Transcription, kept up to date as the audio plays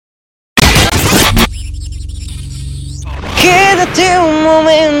Quédate un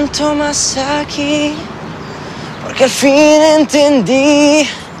momento más aquí, porque al fin entendí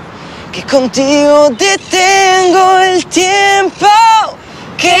que contigo detengo el tiempo.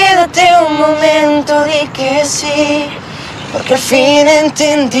 Quédate un momento, di que sí, porque al fin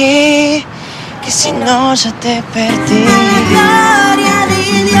entendí que si no ya te perdí. Gloria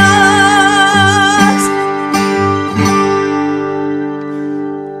de Dios.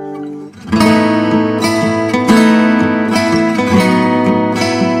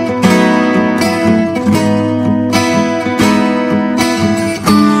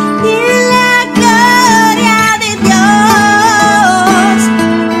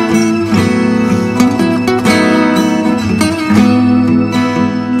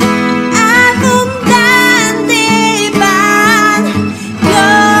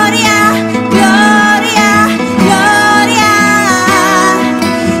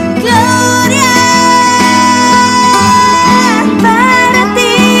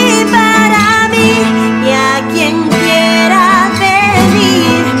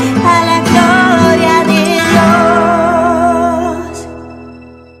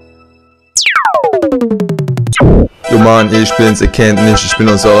 Mann, ich bin's, ihr kennt mich, ich bin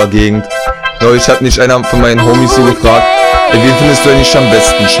aus eurer Gegend. Neulich hat mich einer von meinen Homies so gefragt, ey, wen findest du eigentlich am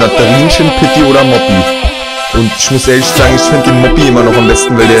besten, Schnatterinchen, Pitti oder Moppi? Und ich muss ehrlich sagen, ich finde den Moppi immer noch am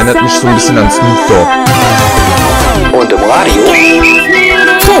besten, weil der erinnert mich so ein bisschen an Snoop Dogg. Und im Radio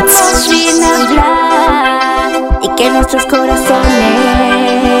Kids. Y que nuestros corazones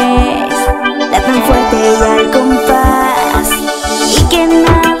latan fuerte y al compás, y que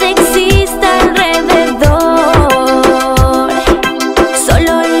nada exista alrededor,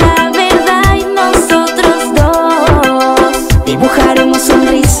 solo la verdad y nosotros dos dibujaremos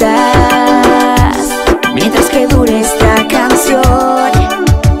sonrisas mientras que dure esta canción.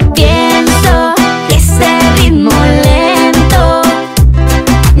 Pienso que este ritmo lento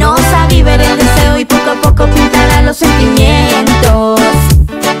nos aviva el deseo y poco a poco pintará los sentimientos.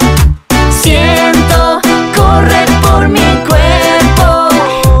 Siento correr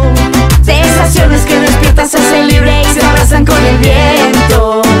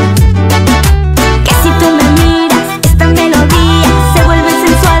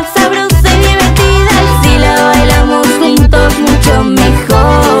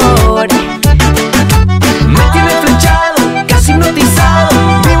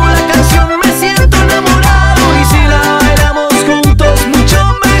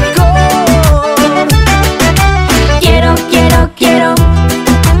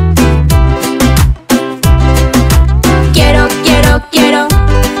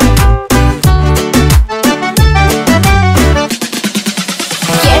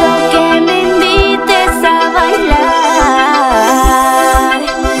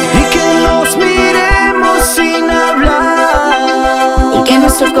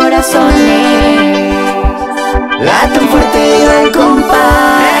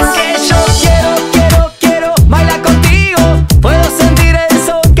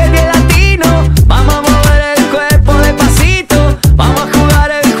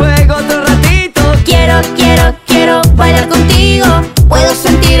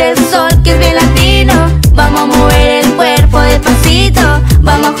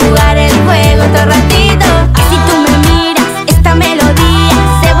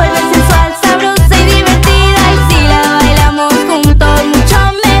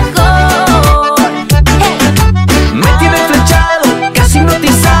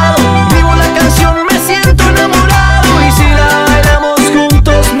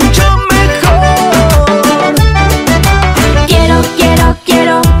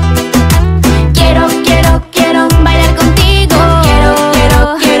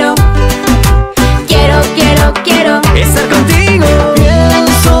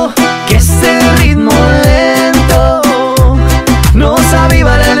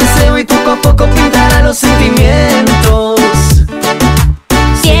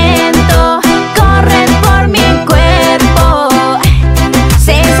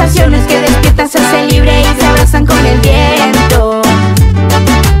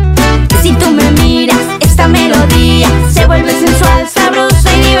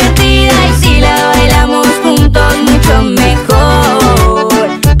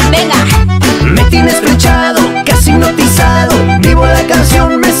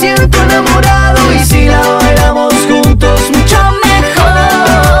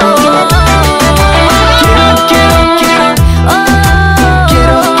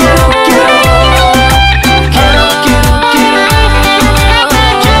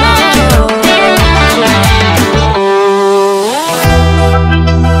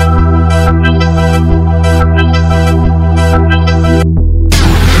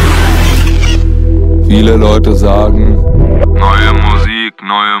Leute sagen, neue Musik,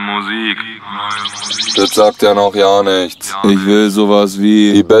 neue Musik. Das sagt ja noch ja nichts. Ich will sowas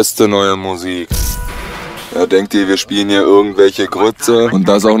wie die beste neue Musik. Ja, denkt ihr, wir spielen hier irgendwelche Grütze? Und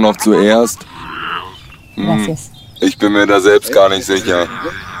das auch noch zuerst? Ich bin mir da selbst gar nicht sicher.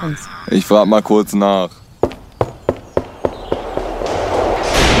 Ich frag mal kurz nach.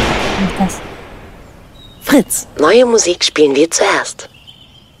 Fritz. Neue Musik spielen wir zuerst.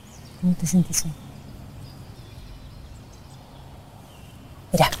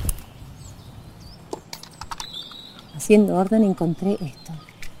 Mira. Haciendo orden encontré esto.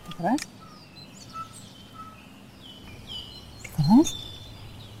 ¿Te acuerdas? ¿Te acuerdas?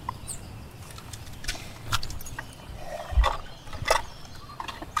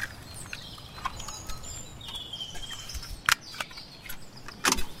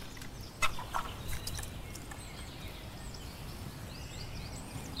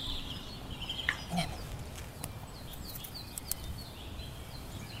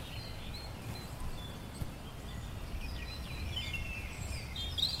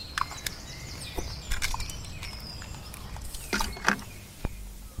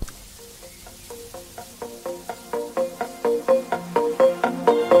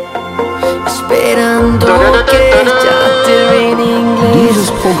 Esperando que ya termine inglés. Dieses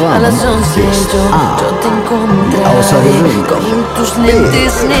Programm A las 11 ist A. yo te encontraré Außergewöhnlich. con tus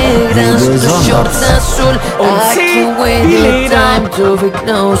lentes negras, tus besonders. shorts azul. I can't wait the time to be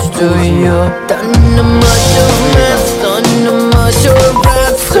close to you. Tan mucho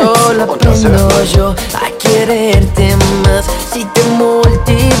más, solo aprendo yo a quererte más. Si te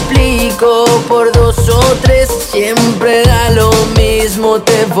multiplico por 2 o 3, siempre da lo mismo,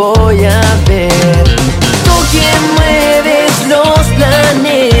 te voy a ver. Tú que mueves los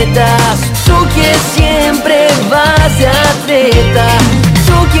planetas, tú que siempre vas de atleta,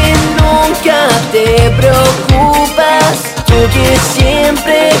 tú que nunca te preocupas, tú que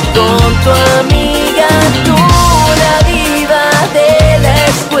siempre con tu amiga, tú la diva de la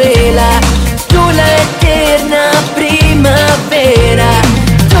escuela, tú la eterna primavera,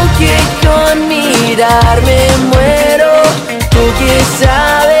 tú que con mirar me muero, tú que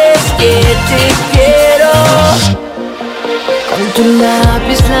sabes que te quiero. Con tu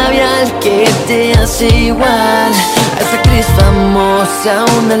lápiz labial que te hace igual a esa actriz famosa,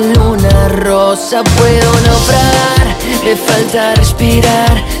 una luna rosa. Puedo naufragar, me falta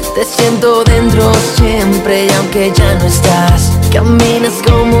respirar, te siento dentro siempre y aunque ya no estás, caminas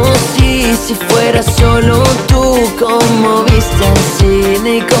como si fueras solo tú, como viste al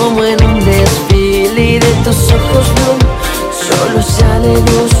cine y como en un desfile, y de tus ojos blue solo sale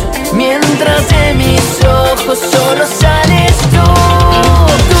luz, mientras de mis ojos solo sales tú.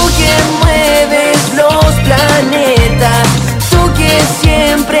 Tú que mueves los planetas, tú que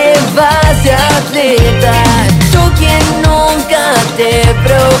siempre vas de atleta, tú que nunca te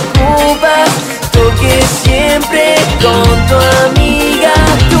preocupas, tú que siempre con tu amiga,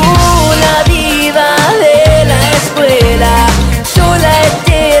 tú la diva de la escuela, tú la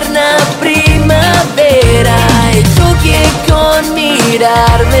eterna primavera, y tú que con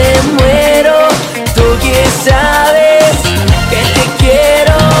mirar me muero, tú que sabes que te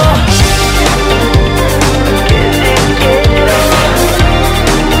quiero.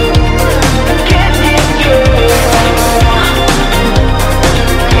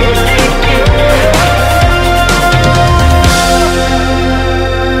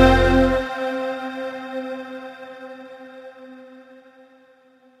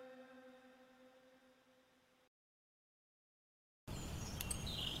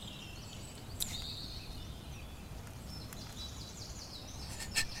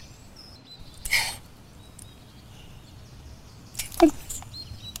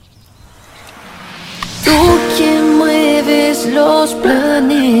 Tú que mueves los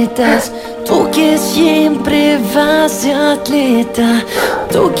planetas, tú que siempre vas de atleta,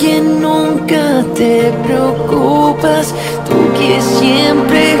 tú que nunca te preocupas, tú que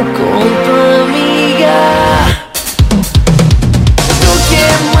siempre con tu amiga. Tú que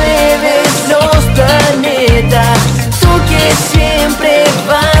mueves los planetas, tú que siempre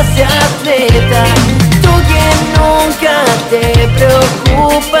vas de atleta, tú que nunca te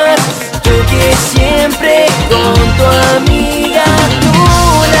preocupas, tú que siempre con tu amiga, tú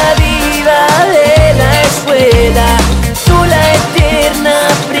la diva de la escuela, tú la eterna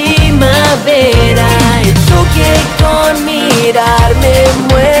primavera, y tú que con mirar me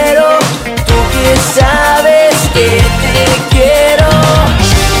muero, tú que sabes que te quiero.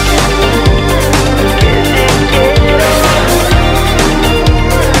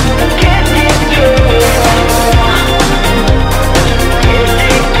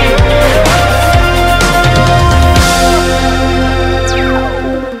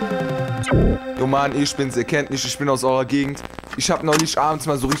 ich bin's, ihr kennt mich, ich bin aus eurer Gegend. Ich hab neulich abends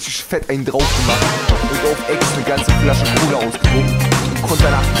mal so richtig fett einen drauf gemacht und auf Ex eine ganze Flasche Cola ausgetrunken und konnte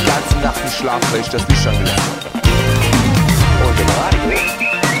danach die ganze Nacht nicht schlafen, weil ich das Licht angelassen habe. Und im Radio.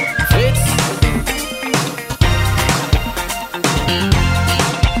 Fritz.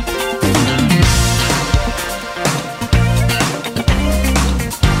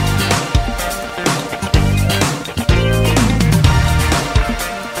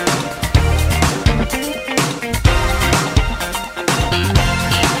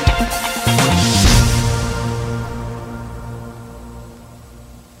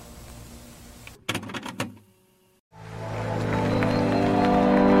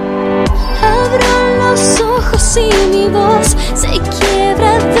 Y mi voz se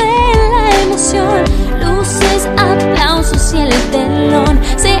quiebra de la emoción. Luces, aplausos y el telón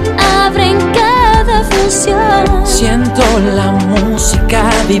se abre en cada función. Siento la música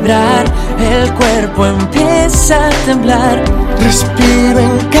vibrar, el cuerpo empieza a temblar. Respiro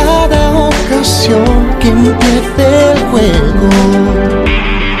en cada ocasión que empiece el juego.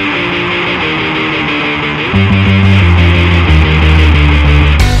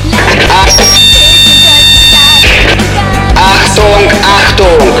 Achtung,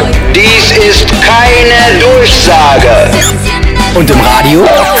 Achtung, dies ist keine Durchsage. Und im Radio?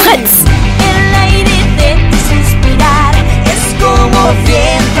 Fritz. El aire de tu suspirar es como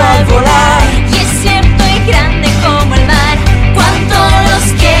viento al volar. Y es cierto y grande como el mar. Cuánto los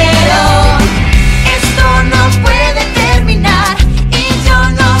quiero. Esto no puede terminar. Y yo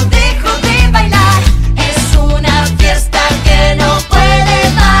no dejo de bailar. Es una fiesta que no puede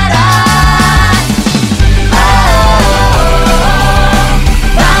parar.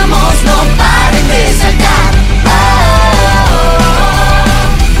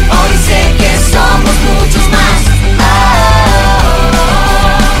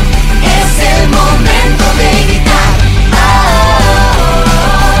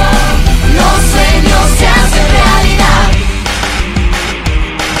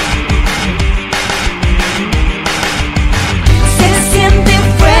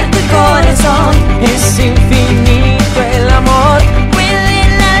 Es infinito el amor. Huele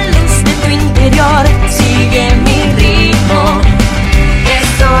la luz de tu interior. Sigue mi ritmo.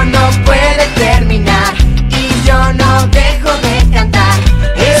 Esto no puede terminar. Y yo no dejo de cantar.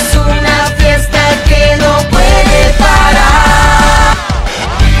 Es una fiesta que no puede parar.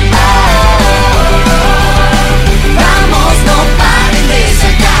 Vamos, no paren de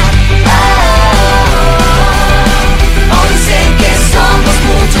saltar. Hoy sé que somos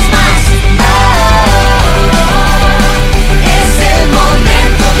muchos más.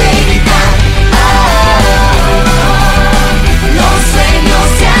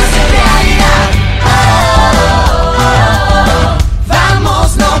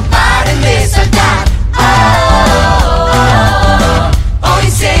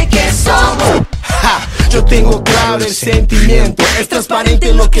 Yo tengo claro el sentimiento, es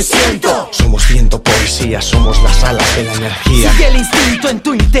transparente lo que siento. Somos viento, poesía, somos las alas de la energía. Sigue el instinto en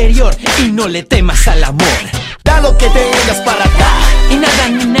tu interior y no le temas al amor. Da lo que tengas para dar Y nada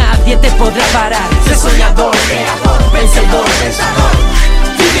ni nadie te podrá parar. Sé soñador, creador, vencedor, pensador.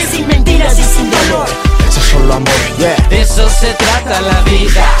 Vive sin mentiras y sin dolor. Eso es solo amor, yeah. De eso se trata la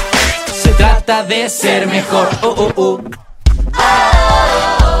vida. Se trata de ser mejor.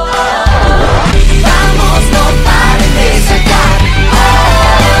 Vamos, no paren de saltar.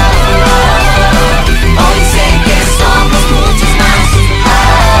 Hoy sé que somos muchos más.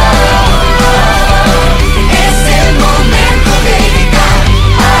 Es el momento de gritar.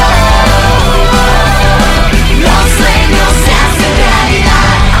 Los sueños se hacen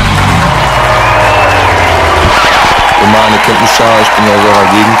realidad. Oh Mann, ihr kennt mich ja, ich bin ja aus eurer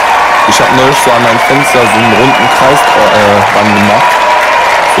Gegend. Ich hab neulich so an meinem Fenster so einen runden Kreis dran gemacht.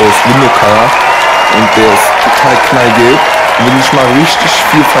 So aus Lennon-Cover. Und der ist total knallgelb. Und wenn ich mal richtig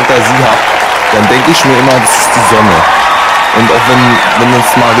viel Fantasie habe, dann denke ich mir immer, das ist die Sonne. Und auch wenn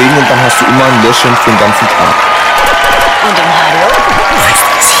es mal regnet, dann hast du immer ein Lächeln für den ganzen Tag. Und im Radio?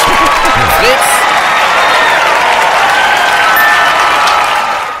 Fritz.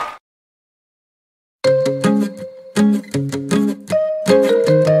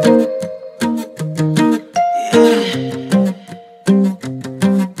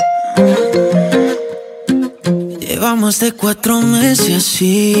 más de 4 meses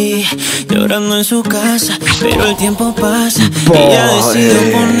así, llorando en su casa, pero el tiempo pasa y ella decidió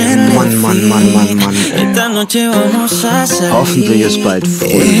ponerle fin. Esta noche vamos a salir. Hoffentlich ist bald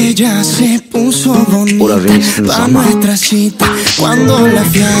Frühling. Ella se puso bonita Oder wenigstens pa' Sommer. nuestra cita. Cuando la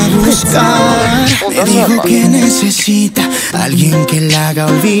fui a buscar, me dijo que necesita alguien que la haga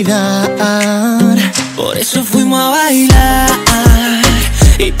olvidar. Por eso fuimos a bailar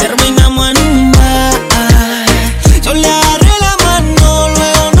y terminamos en un bar. Yo le agarré la mano,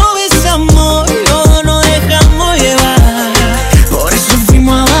 luego nos besamos y luego nos dejamos llevar. Por eso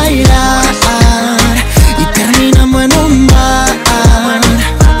fuimos a bailar y terminamos en un bar.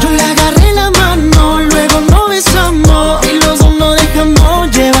 Yo le agarré la mano, luego nos besamos y los dos nos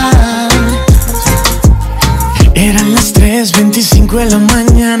dejamos llevar. Eran las 3:25 de la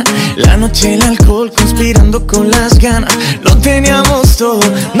mañana, la noche, el alcohol conspirando con las ganas. Lo teníamos todo,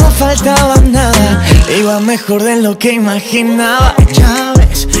 no faltaba nada, iba mejor de lo que imaginaba. Ya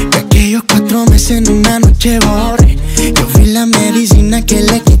ves que aquellos 4 meses en una noche borré. Yo fui la medicina que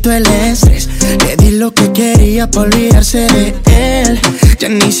le quitó el estrés. Le di lo que quería para olvidarse de él. Ya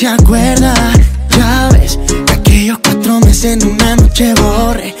ni se acuerda. Ya ves que aquellos 4 meses en una noche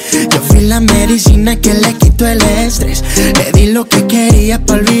borré. Yo fui la medicina que le quitó el estrés. Le di lo que quería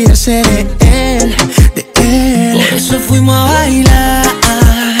para olvidarse de él, de él. Por eso fuimos a bailar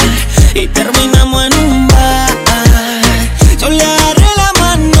y terminamos en un bar. Yo le agarré la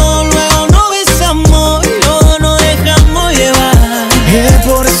mano, luego nos besamos y luego nos dejamos llevar.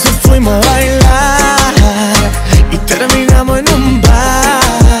 Por eso fuimos a bailar y terminamos en un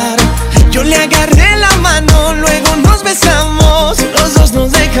bar. Yo le agarré la mano, luego nos besamos y los dos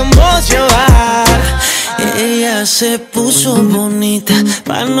nos dejamos llevar. Ella se puso bonita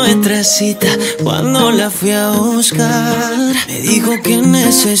para nuestra cita. Cuando la fui a buscar, me dijo que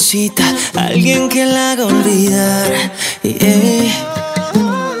necesita alguien que la haga olvidar.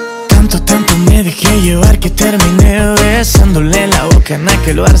 Tanto me dejé llevar que terminé besándole la boca en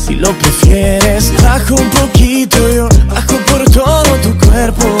aquel bar. Si lo prefieres, bajo un poquito, yo bajo por todo tu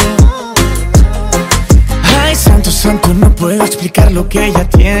cuerpo. Ay, santo, no puedo explicar lo que ella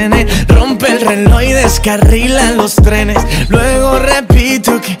tiene. Rompe el reloj y descarrila los trenes. Luego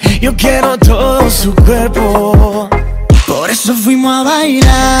repito que yo quiero todo su cuerpo. Por eso fuimos a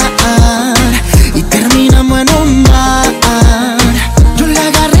bailar y terminamos en un bar. Yo le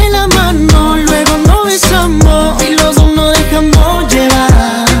agarré la mano, luego nos besamos y los dos nos dejamos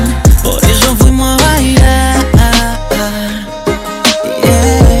llevar. Por eso fuimos a bailar,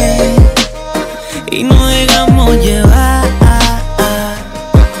 yeah, y nos dejamos llevar,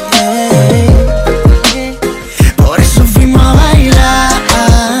 yeah. Por eso fuimos a bailar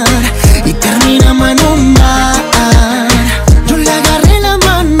y terminamos en un bar. Yo le agarré la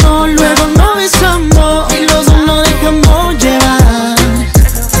mano, luego nos besamos y los dos nos dejamos llevar.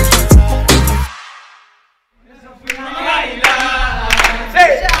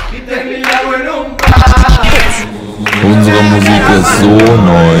 Unsere Musik ist so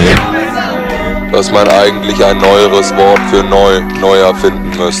neu, dass man eigentlich ein neueres Wort für neu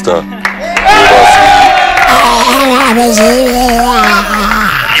erfinden müsste. Sowas wie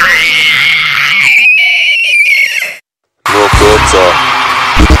nur kürzer.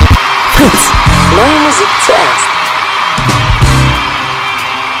 Fritz, neue Musik zuerst.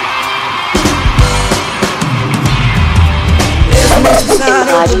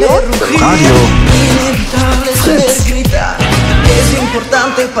 Radio. Inevitable saber gritar. Es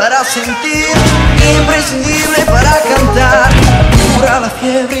importante para sentir, imprescindible para cantar. Cura la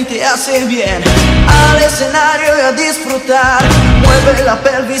fiebre y te hace bien. Al escenario y a disfrutar. Mueve la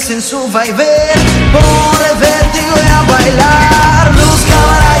pelvis en su vaivén. Pone vértigo y a bailar. Luz,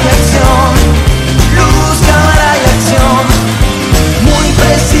 cámara y acción. Luz, cámara y acción. Muy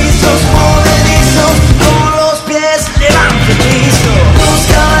precisos, movedizos. Con los pies levante el piso. Luz,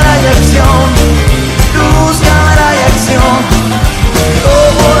 cámara y acción. Luz, cámara y acción.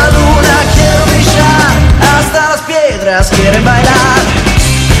 Como la luna quiero brillar. Hasta las piedras quieren bailar.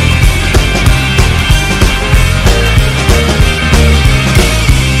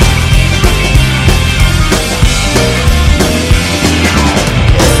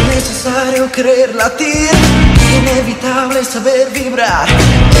 Es necesario querer latir. Inevitable saber vibrar.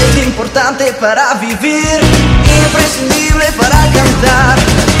 Es importante para vivir. Imprescindible para cantar.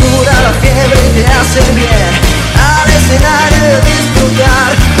 Cura la fiebre y te hace bien. Al escenario de disfrutar.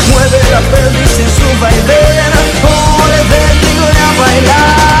 Mueve la pelvis en su vaivén. Pone vértigo y a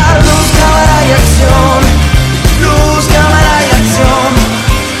bailar. Luz, cámara y acción. Luz, cámara y acción.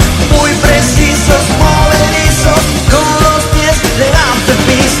 Muy precisos, movedizos. Con los pies levanta el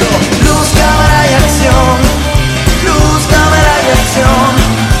piso. Luz, cámara y acción. Luz,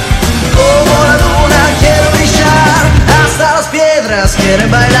 quieren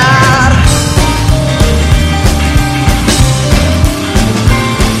bailar.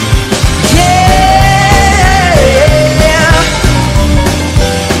 Yeah.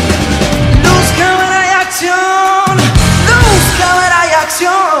 Luz, cámara y acción. Luz, cámara y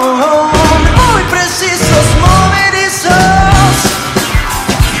acción. Muy precisos, movedizos.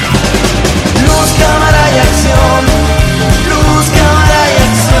 Luz, cámara y acción. Luz, cámara y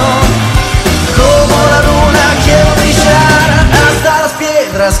acción. Como la luna quiero brillar. Hasta las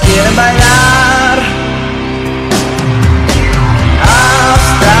piedras quieren bailar.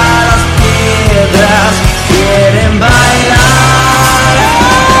 Hasta las piedras quieren bailar.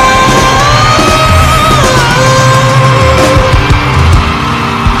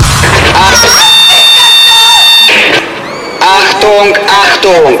 Achtung,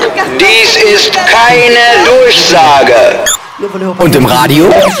 Achtung, dies ist keine Durchsage. Und im Radio?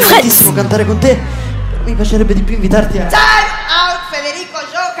 Devo cantare con te, però mi piacerebbe di più invitarti a... Time out, Federico,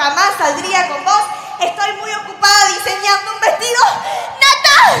 yo jamás saldría con vos. Estoy muy ocupada diseñando un vestido.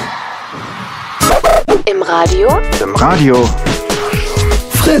 ¡Nata! Im Radio? Im Radio.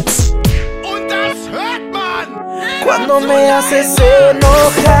 Fritz. Und das hört man. Cuando me haces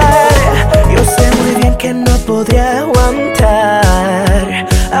enojar, yo sé muy bien que no podría aguantar.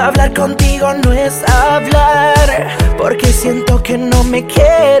 Hablar contigo no es hablar, porque siento que no me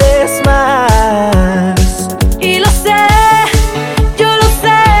quieres más. Y lo sé, yo lo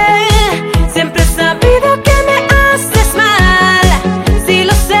sé, siempre he sabido que me haces mal. Sí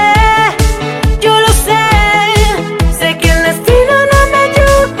lo sé, yo lo sé, sé que el destino no me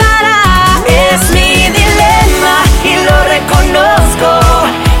ayudará. Es mi dilema y lo reconozco,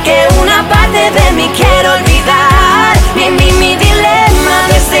 que una parte de mí quiero olvidar. Mi dilema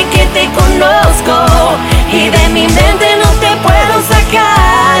desde que te conozco, y de mi mente no te puedo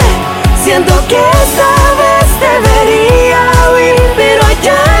sacar. Siento que esta vez debería huir, pero hay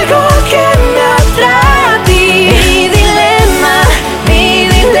algo que me atrae a ti. Mi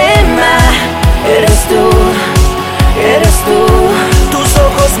dilema, eres tú, eres tú. Tus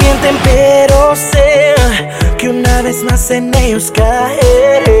ojos mienten, pero sé que una vez más en ellos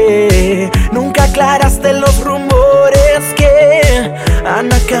caeré. Nunca aclaraste los rumores que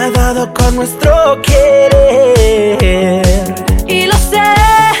han acabado con nuestro querer. Y lo sé,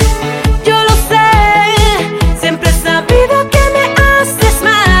 yo lo sé, siempre he sabido que me haces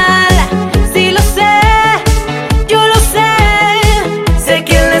mal. Sí lo sé, yo lo sé, sé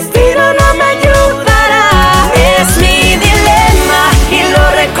que el destino no me ayudará. Es mi dilema y lo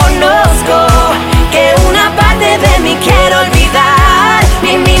reconozco, que una parte de mí quiero olvidar.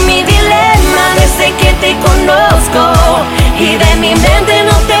 Mi dilema desde que te conozco, y de mi mente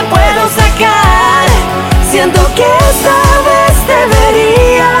no te puedo sacar. Siento que esta vez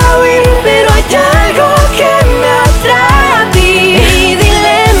debería huir, pero hay algo que me atrae a ti.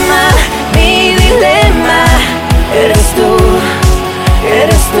 Mi dilema, eres tú,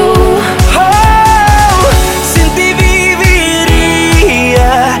 eres tú. Oh, sin ti viviría,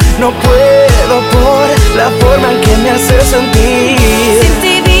 no puedo por la forma en que me haces sentir. Sin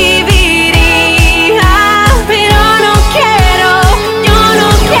ti viviría, pero no quiero, yo no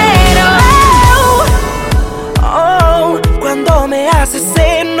quiero. Oh, cuando me haces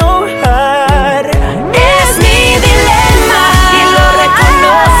enojar. Es mi dilema y lo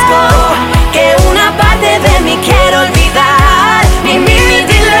reconozco, que una parte de mí quiero olvidar. Mi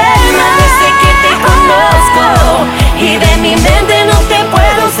dilema desde que te conozco, y de mi mente no te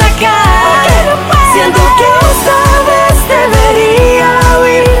puedo sacar. Siento que esta vez debería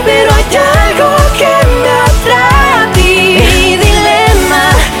huir, pero hay algo que me atrae a ti.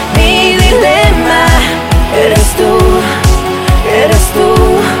 Mi dilema, eres tú, eres tú,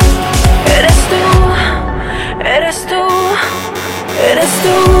 eres tú, eres tú, eres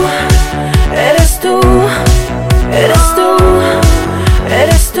tú, eres tú, eres tú,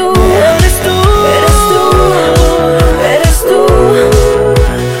 eres tú, eres tú, eres tú,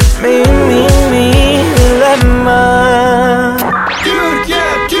 mi dilema. Türkiye,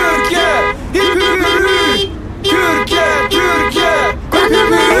 Türkiye, hipüpürü. Türkiye, Türkiye,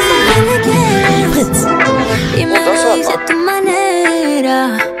 Fritz. Y me lo dice a tu manera,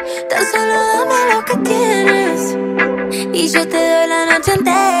 tan solo dame lo que tienes, y yo te doy la noche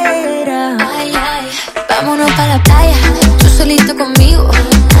entera. Ay, ay. Vámonos para la playa, tú solito conmigo.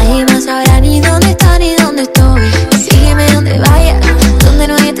 Nadie más sabrá ni dónde está ni dónde estoy. Sígueme donde vaya, donde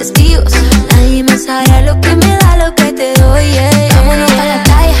no hay testigos. Nadie más sabrá lo que me da, lo que te doy. Yeah. Vámonos para la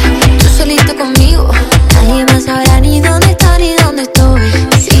playa, tú solito conmigo. Nadie más sabrá ni dónde está ni dónde estoy.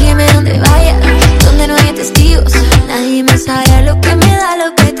 Sígueme donde vaya, donde no hay testigos. Nadie más sabrá lo que me da,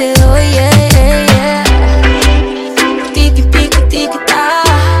 lo que te doy. Yeah, yeah, yeah. Tiki, tiki, tiki, ta.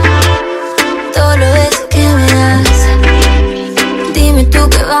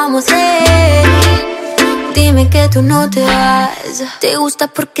 vamos a hacer? Dime que tú no te vas. Te gusta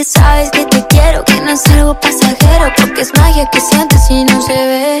porque sabes que te quiero, que no es algo pasajero, porque es magia que sientes y no se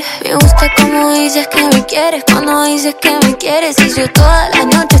ve. Me gusta como dices que me quieres, cuando dices que me quieres, y yo todas las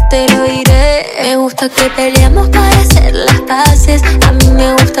noches te lo diré. Me gusta que peleamos para hacer las paces. A mí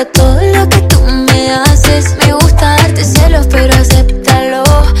me gusta todo lo que tú me haces. Me gusta darte celos, pero acéptalo.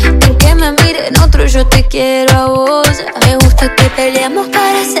 Aunque me miren otro, yo te quiero a vos. Me gusta que peleamos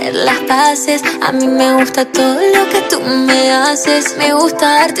para hacer las paces. A mí me gusta todo lo que tú me haces. Me gusta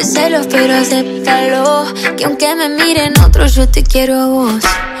darte celos, pero acéptalo. Que aunque me miren otros, yo te quiero a vos.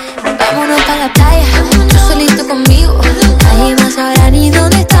 Vámonos pa' la playa, tú solito conmigo. Nadie más sabrá ni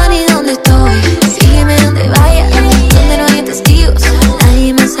dónde está ni dónde estoy. Sígueme donde vaya, donde no hay testigos.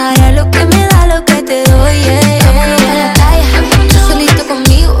 Nadie más sabrá lo que me da, lo que te doy, yeah. Vámonos pa' la playa, tú solito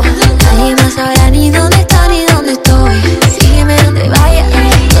conmigo. Nadie más sabrá ni dónde está ni dónde estoy. Sígueme donde vaya,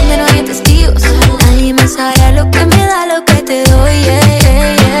 donde no hay testigos. Nadie más sabrá lo que me da, lo que te doy, yeah,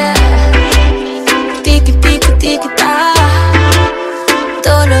 yeah, yeah. Tiki, tiki, tiki, ta.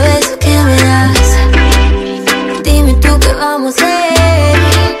 Todo lo de eso que me das. Dime tú qué vamos a hacer.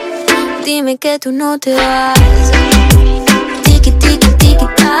 Dime que tú no te vas. Tiki, tiki, tiki,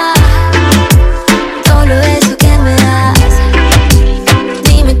 ta. Todo lo de eso que me das.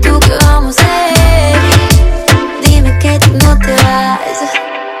 Dime tú qué vamos a hacer. Dime que tú no te vas.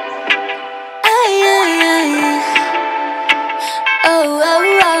 Ay, ay, ay. Oh, oh,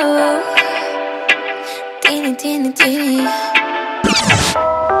 oh. Tini, tini, tini.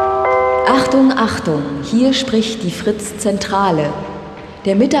 Achtung, Achtung, hier spricht die Fritz-Zentrale.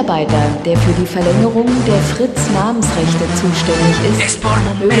 Der Mitarbeiter, der für die Verlängerung der Fritz-Namensrechte zuständig ist,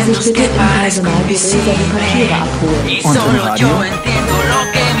 möge sich bitte im Personalbüro seine Papiere abholen. Und im Radio?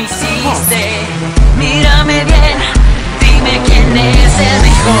 Mírame bien, dime quién es el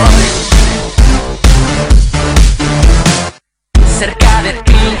mejor. Cerca de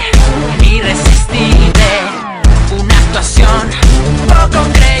ti, irresistible. Una actuación poco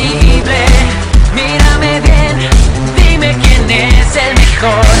creíble. Mírame bien, dime quién es el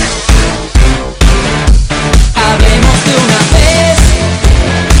mejor. Hablemos de una vez.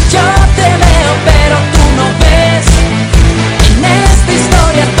 Yo te veo pero tú no ves. En esta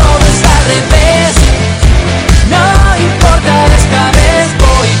historia todo está al revés. No importa, esta vez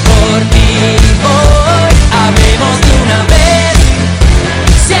voy por ti, voy. Hablemos de una vez.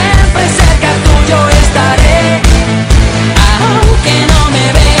 Siempre cerca tuyo estaré. Aunque no me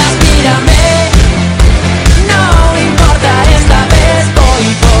veas, mírame. No importa, esta vez voy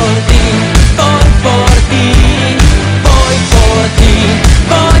por ti, voy por ti, voy por ti,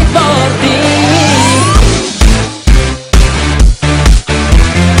 voy por ti.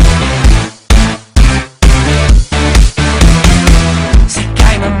 Sé que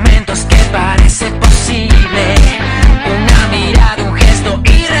hay momentos que parece posible. Una mirada, un gesto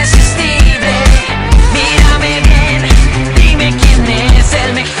irresistible. Mírame bien, dime quién es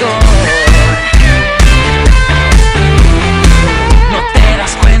el mejor. No te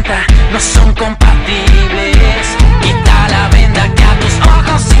das cuenta, no son compatibles. Quita la venda que a tus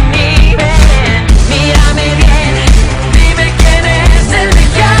ojos inhiben. Mírame bien, dime quién es el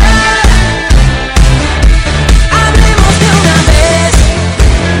mejor. Hablemos de una vez.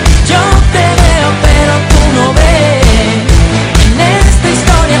 Yo te veo pero tú no ves. En esta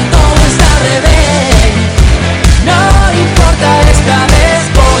historia todo está al revés. No importa, esta vez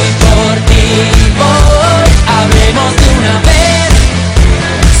voy por ti, voy. Hablemos de una vez.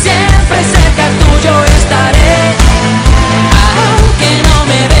 Siempre cerca tuyo estaré. Aunque no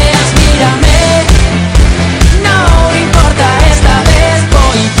me veas, mírame. No importa, esta vez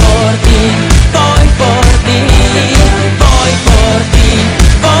voy por ti, voy por ti, voy por ti,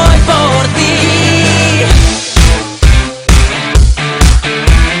 voy por ti.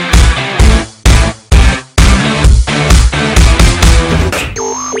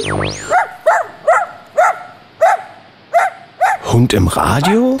 Hund im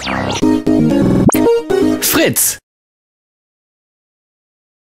Radio? Fritz!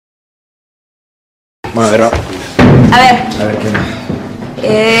 Bueno, a ver, A ver,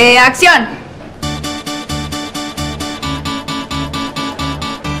 ¿qué? Acción.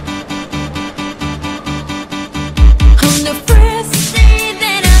 On the first day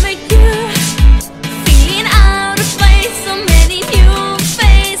that I met you, feeling out of place, so many new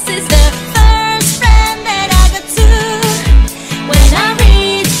faces. The first friend that I got to, when I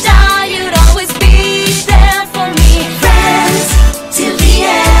reached out, you'd always be there for me. Friends till the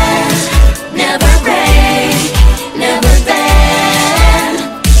end, never break, never bend.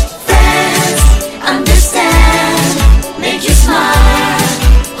 Friends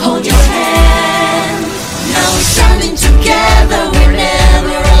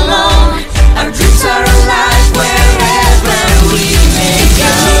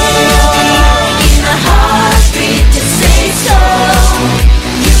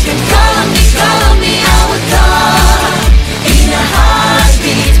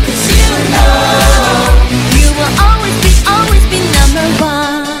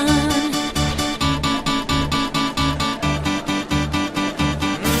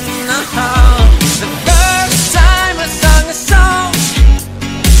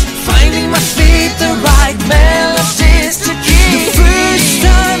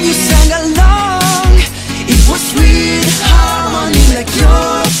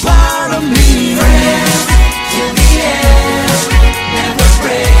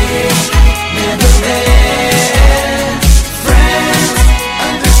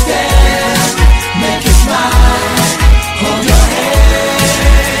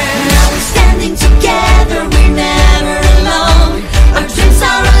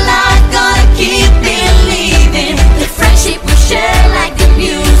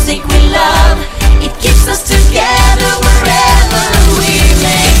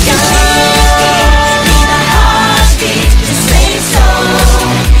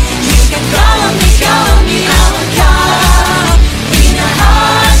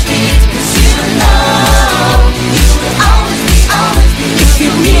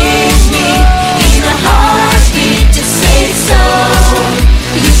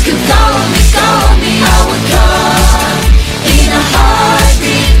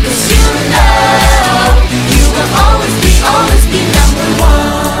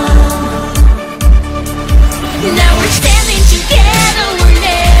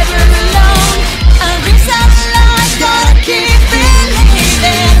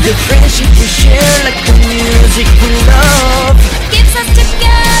magic we love keeps us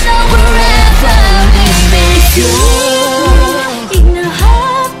together wherever we may go. In a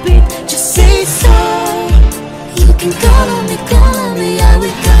heartbeat, just say so. You can call on me, I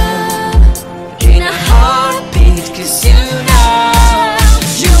will come. In a heartbeat, 'cause you know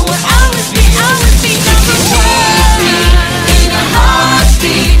you will always be number one. In a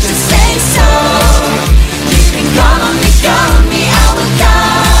heartbeat, just say so. You can call on me, I will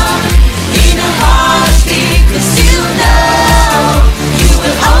come. In a heartbeat, 'cause you know you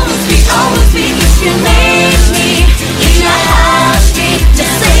will always be if you need me. In a heartbeat,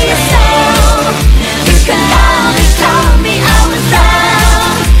 just say so. You can call me, I will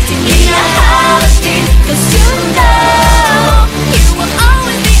come. In a heartbeat, 'cause you know you will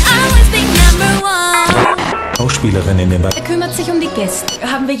always be number one. Schauspielerin in dem Ball. Er kümmert sich um die Gäste.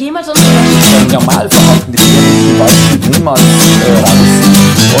 Haben wir jemals unsere Normal verhalten die Tiere Ball geht niemals raus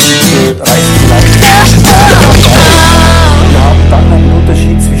und reißt vielleicht. Wir haben dann einen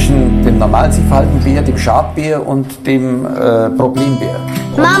Unterschied zwischen dem Normalverhaltenbär, dem Schadbär und dem Problembär.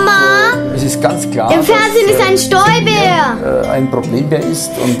 Und, Mama! es ist ganz klar, im Fernsehen ist ein Stolbär. Ein Problembär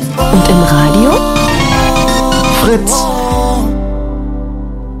ist und im Radio? Fritz.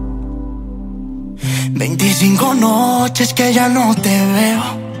 25 noches que ya no te veo.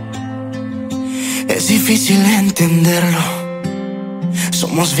 Es difícil entenderlo.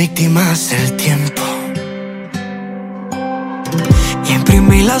 Somos víctimas del tiempo. Y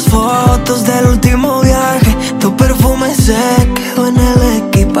imprimí las fotos del último viaje. Tu perfume se quedó en el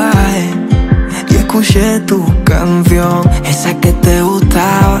equipaje. Y escuché tu canción, esa que te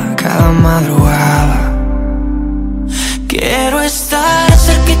gustaba cada madrugada. Quiero estar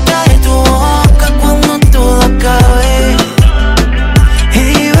cerquita de tu boca cuando todo acabe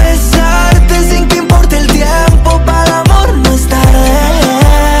y besarte sin que importe el tiempo, para el amor no es tarde.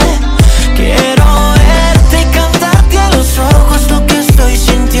 Quiero verte y cantarte a los ojos lo que estoy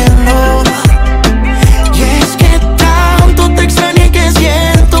sintiendo. Y es que tanto te extrañé que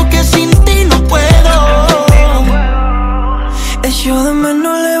siento que sin ti no puedo. Echo de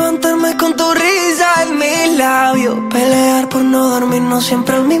menos levantarme con tu risa en mis labios, pelear por no dormirnos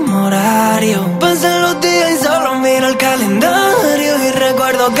siempre al mismo horario. Pasan los días y solo miro el calendario y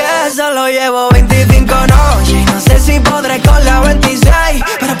recuerdo que solo llevo 25 noches y no sé si podré con la 26,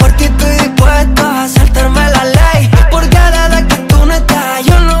 pero por ti estoy dispuesto a saltarme la ley, porque desde que tú no estás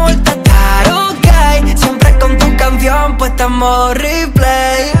yo no vuelvo a estar, ok. Siempre con tu canción puesta en modo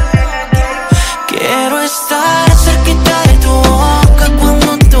replay. Quiero estar cerquita de tu boca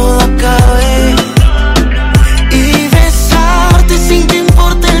cuando todo acabe y besarte sin que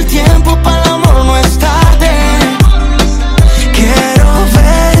importe el tiempo, para el amor no es tarde. Quiero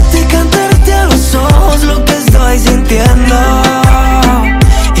verte y cantarte a los ojos lo que estoy sintiendo.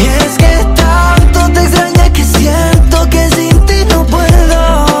 Y es que tanto te extraña que siento que sin ti no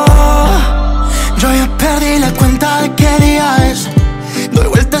puedo. Yo ya perdí la cuenta de qué día es. Doy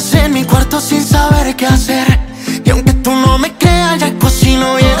vueltas en mi cuarto sin saber qué hacer. Y aunque tú no me creas, ya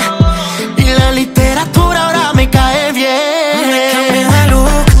cocino bien. Y la literatura ahora me cae bien. Me cambié de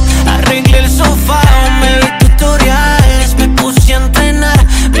look, arreglé el sofá, me vi tutoriales, me puse a entrenar,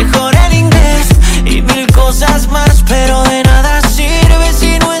 mejoré el inglés y 1000 cosas más, pero de nada sirve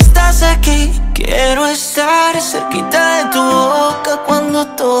si no estás aquí. Quiero estar cerquita de tu boca cuando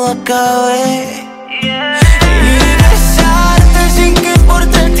todo acabe y besarte sin que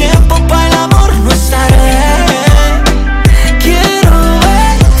importe el tiempo, para el amor no es tarde. Quiero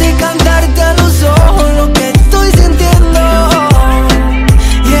verte y cantarte a los ojos lo que estoy sintiendo.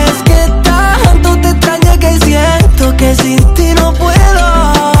 Y es que tanto te extraña que siento que sin ti no puedo.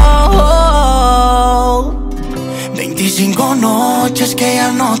 25 noches que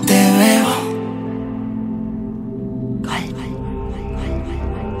ya no te veo.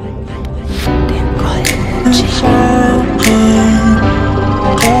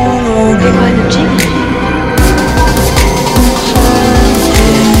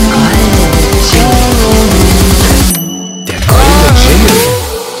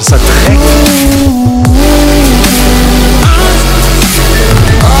 Das hat Dreck.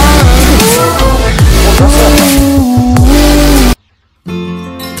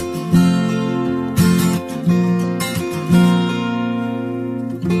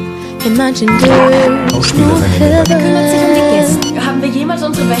 Er kümmert sich um die Gäste. Haben wir jemals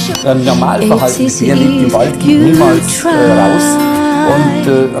unsere Wäsche? Normalverhalten, der lebt im Wald, geht niemals raus und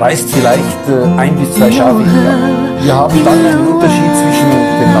reißt vielleicht 1 bis 2 Schafe her. Wir haben dann einen Unterschied zwischen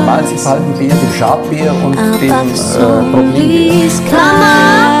dem Normalverhaltenbär, dem Schadbär und dem Problembär. Mama!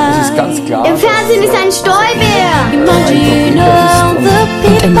 Das ist ganz klar. Im Fernsehen ist ein Stolbär. Und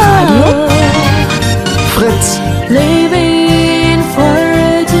im Radio? Fritz. Living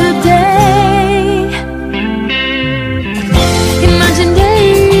for today. Imagine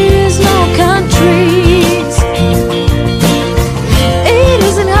days, no countries. It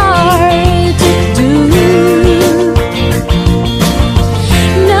isn't hard to do.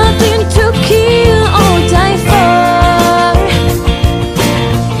 Nothing to kill or die for.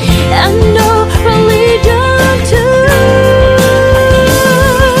 And no religion too.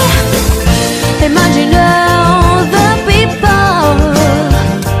 Imagine all the people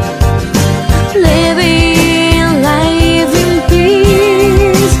living life in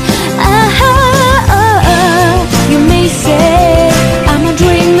peace. You may say I'm a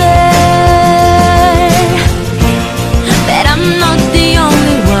dreamer, but I'm not the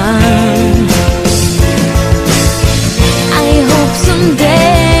only one. I hope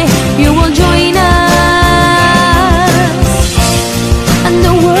someday you will join us, and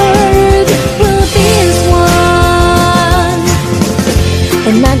the world will be as one.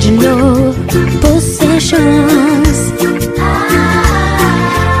 Imagine no possessions.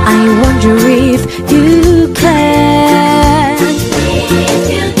 I wonder if you can.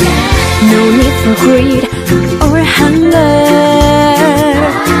 No need for greed or hunger.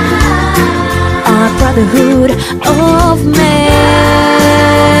 A brotherhood of men.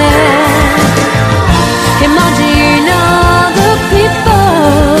 Imagine all the people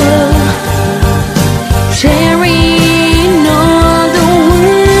sharing all the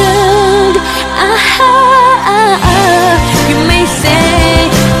world. You may say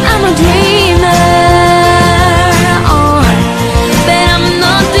I'm a dreamer, but I'm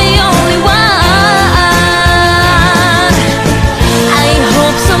not the only one. I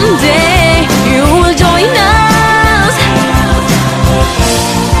hope someday you will join us,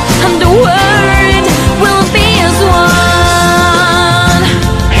 and the world will be as one.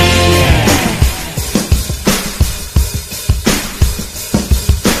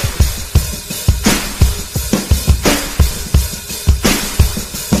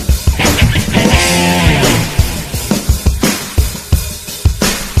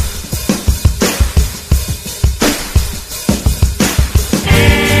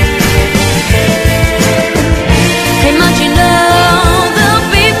 Imagine all the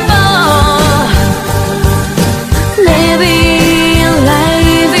people living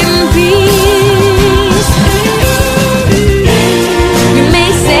life in peace. You may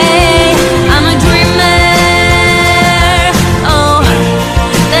say I'm a dreamer,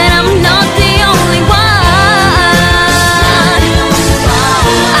 that I'm not the only one.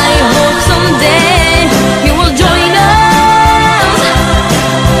 I hope someday you will join us,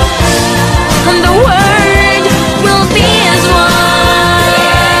 and the world will be as one.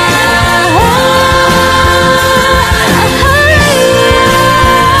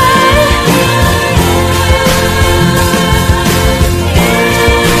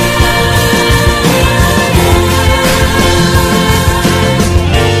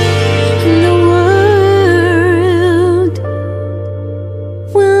 And the world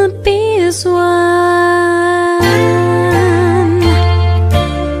will be as one.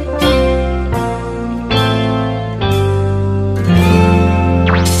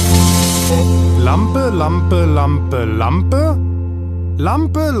 Lampe, Lampe, Lampe, Lampe.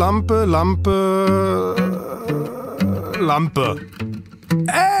 Lampe, Lampe, Lampe. Lampe.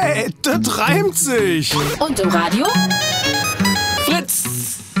 Ey, das reimt sich. Und im Radio? Fritz.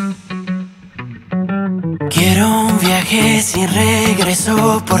 Quiero un viaje sin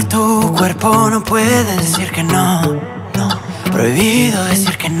regreso por tu cuerpo, no puedes decir que no, no, prohibido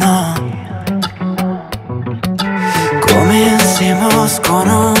decir que no. Comencemos con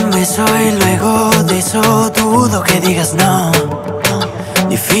un beso y luego de eso dudo que digas no, no,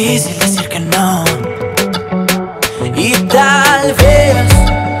 difícil decir que no. Y tal vez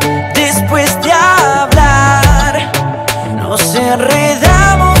después de hablar nos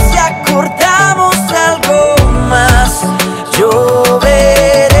enredamos y acordamos algo más. Yo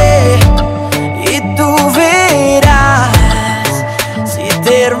veré y tú verás si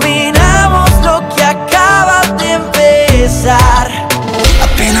terminamos lo que acaba de empezar.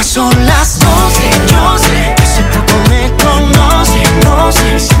 Apenas son las 12, yo sé que hace poco me conoce, no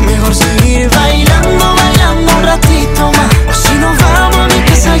sé si es mejor seguir bailando, bailando un ratito más, o si nos vamos a mi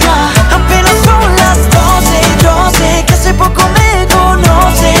casa ya. Apenas son las 12, yo sé que hace poco me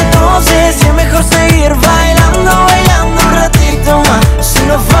conoce, no sé si es mejor seguir bailando, bailando un ratito más, o si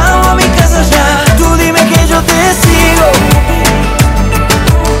nos vamos a mi casa ya. Tú dime que yo te sigo.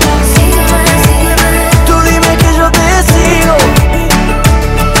 Tú dime que yo te sigo.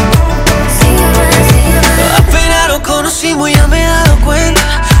 Apenas nos conocimos y ya me he dado cuenta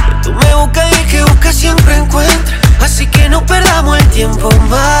que tú me buscas y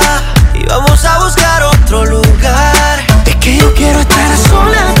y vamos a buscar otro lugar. Es que yo quiero estar a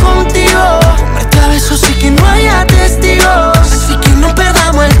solas contigo, comerte a besos y que no haya testigos, así que no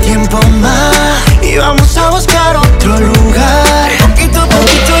perdamos el tiempo más y vamos a buscar otro lugar. Poquito a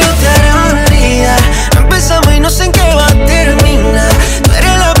poquito yo te haré olvidar. Empezamos y no sé en qué va a terminar. Tú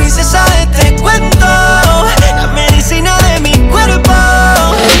eres la princesa de este cuento, la medicina de mi cuerpo.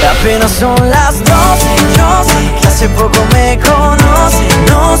 Apenas son las 12, yo sé que hace poco me conoces.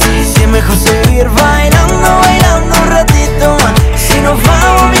 No sé si es mejor seguir bailando un ratito más, si nos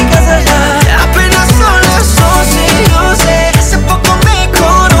vamos a mi casa ya. Apenas son las 12, yo sé que hace poco me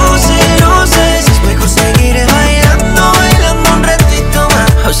conoces. No sé si es mejor seguir bailando un ratito más,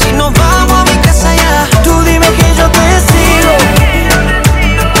 o si nos vamos a mi casa ya. Tú dime que yo te sigo.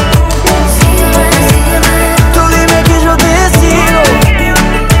 Tú dime que yo te sigo.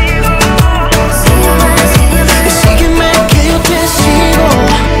 Sígueme que yo te sigo.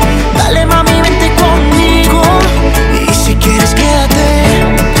 Dale mami, vente conmigo. Y si quieres quédate,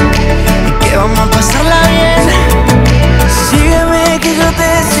 que vamos a pasarla bien. Sígueme que yo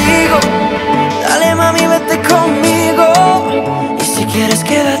te sigo. Dale mami, vete conmigo. Y si quieres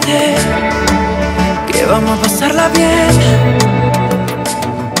quédate, que vamos a pasarla bien.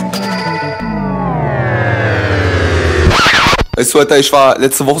 Weißt du, Alter, ich war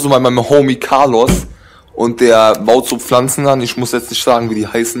letzte Woche so bei meinem Homie Carlos und der baut so Pflanzen an, ich muss jetzt nicht sagen, wie die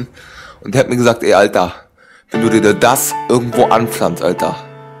heißen. Und der hat mir gesagt, ey, Alter, wenn du dir das irgendwo anpflanzt, Alter,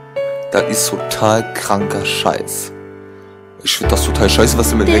 das ist total kranker Scheiß. Ich find das total scheiße, was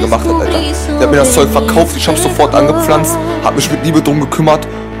der mit mir gemacht hat, Alter. Der hat mir das Zeug verkauft, ich hab's sofort angepflanzt, hab mich mit Liebe drum gekümmert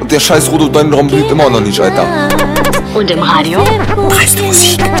und der scheiß Rhododendron blüht immer noch nicht, Alter. Und im Radio? Preisste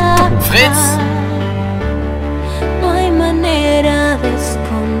Musik. Fritz. No hay manera de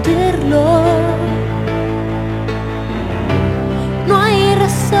esconderlo. No hay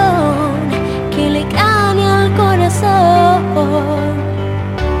razón que le gane al corazón.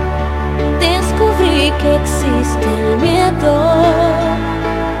 Descubrí que existe el miedo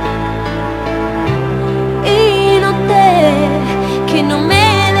y noté que no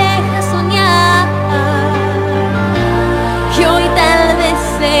me deja soñar. Y hoy tal vez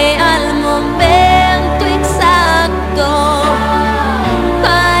sea el momento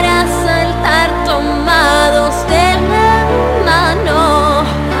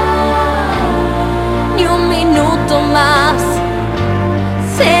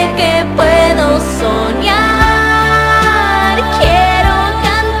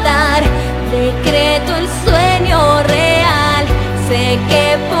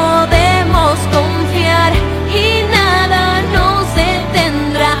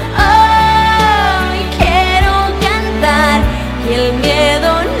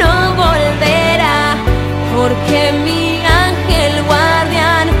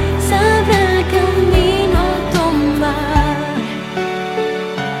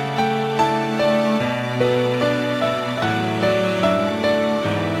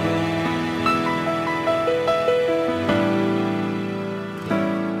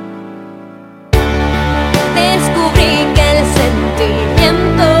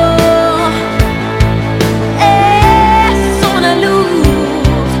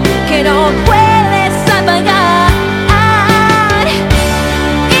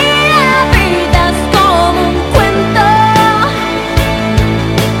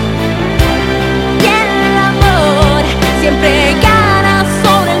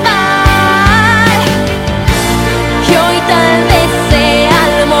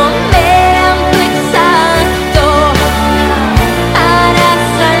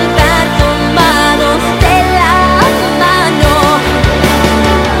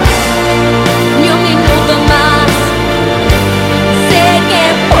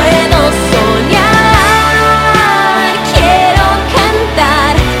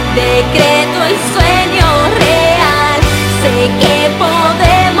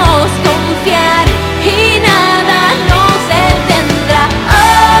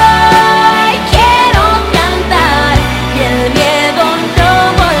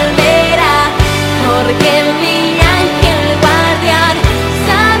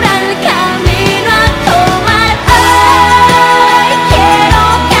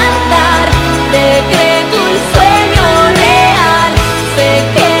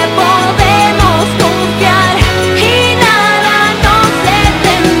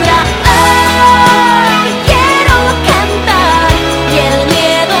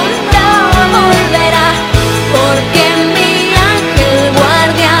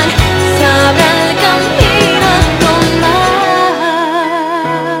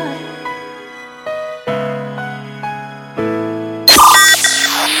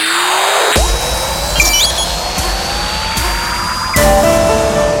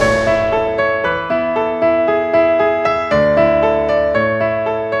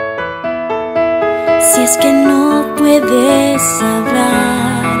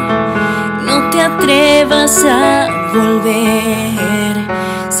que vas a volver.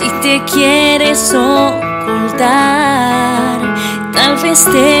 Si te quieres ocultar, tal vez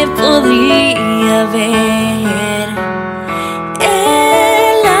te podría ver.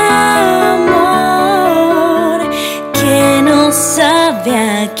 El amor que no sabe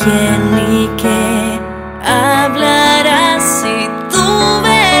a quién ni qué hablará si tu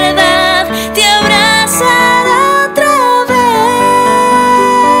verdad te abrazará otra vez.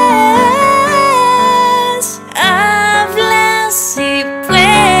 Habla si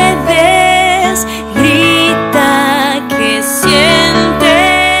puedes, grita que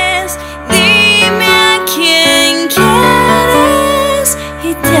sientes, dime a quién quieres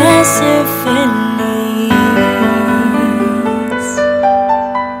y te hace feliz.